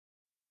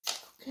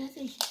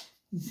Kirby.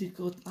 He's a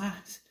good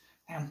lass.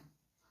 Now, I'm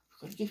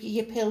going to give you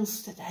your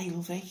pills today,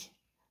 lovey.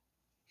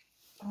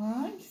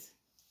 Alright.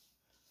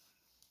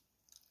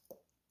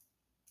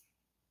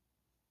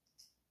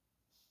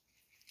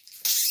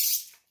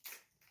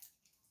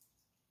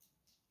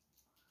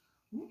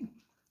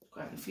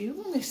 Quite a few of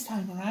them this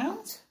time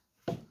around.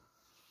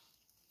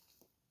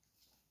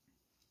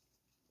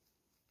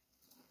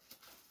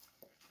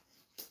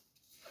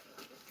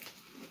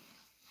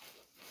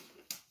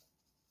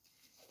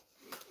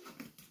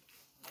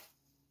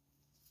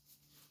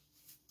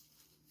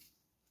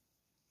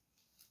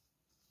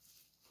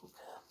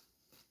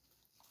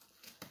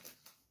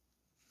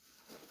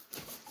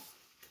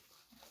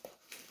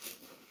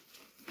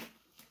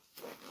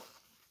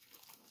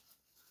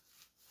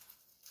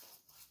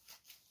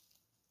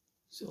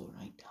 It's all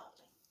right, darling.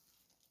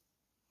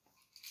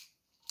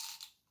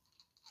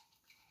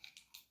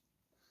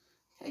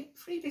 Okay,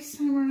 free this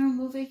time around,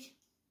 lovey.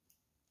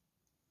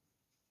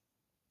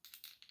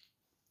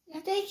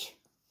 Ready? It's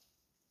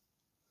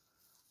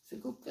a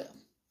good girl.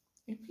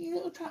 Open your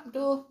little trap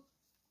door.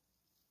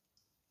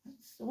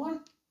 That's the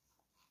one.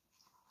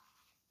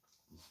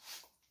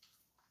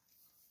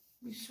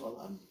 You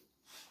swallow them.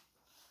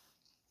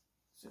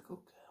 It's a good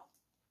girl.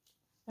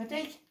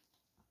 Ready?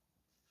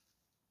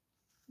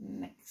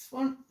 Next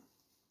one.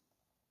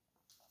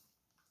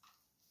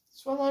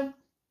 Swallow.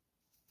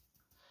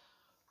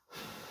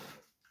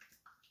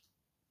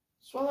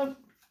 Swallow.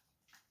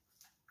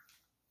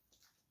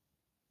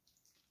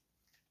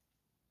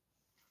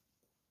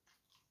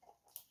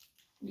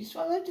 You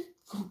swallowed?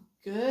 Good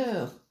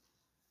girl.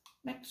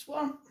 Next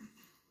one.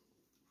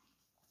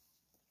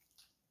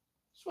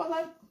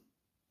 Swallow.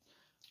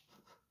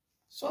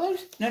 Swallowed?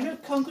 No,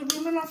 can't go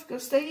room enough. Go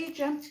stay here,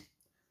 Gem.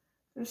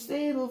 Go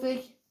stay here,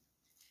 lovey.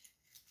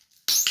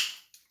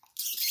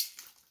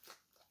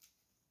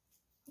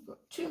 I've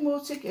got 2 more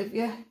to give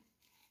you.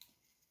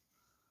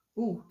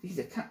 Oh, these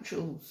are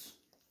capsules.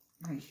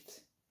 Right.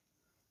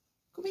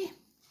 Come here.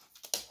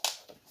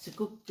 It's a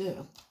good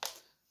girl.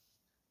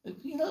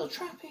 Open your little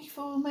trappy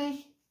for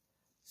me.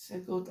 It's a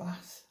good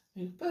lass.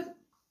 Open.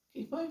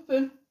 Keep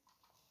open.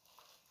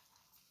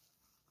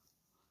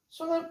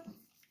 Swallow.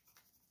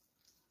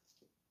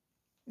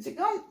 Is it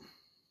gone?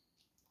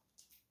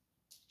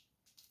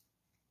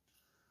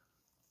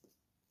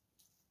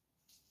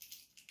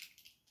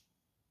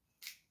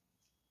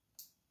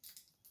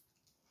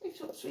 It's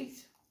up,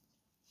 sweet.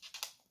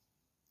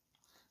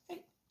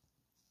 Okay.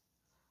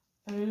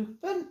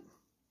 Open.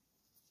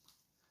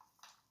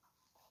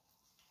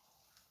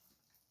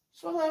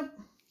 Swallow.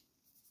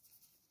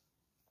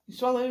 You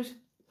swallowed. Is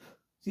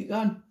it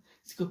gone?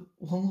 It's got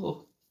one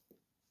more.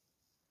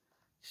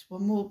 Just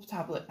one more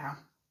tablet now.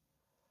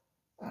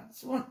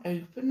 That's the one.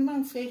 Open your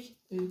mouthy.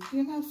 Open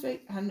your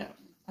mouthy. I know.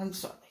 I'm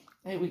sorry.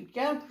 There we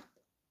go.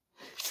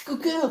 It's a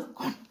good girl.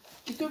 Go on.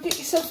 You go get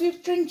yourself your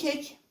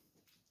drinky.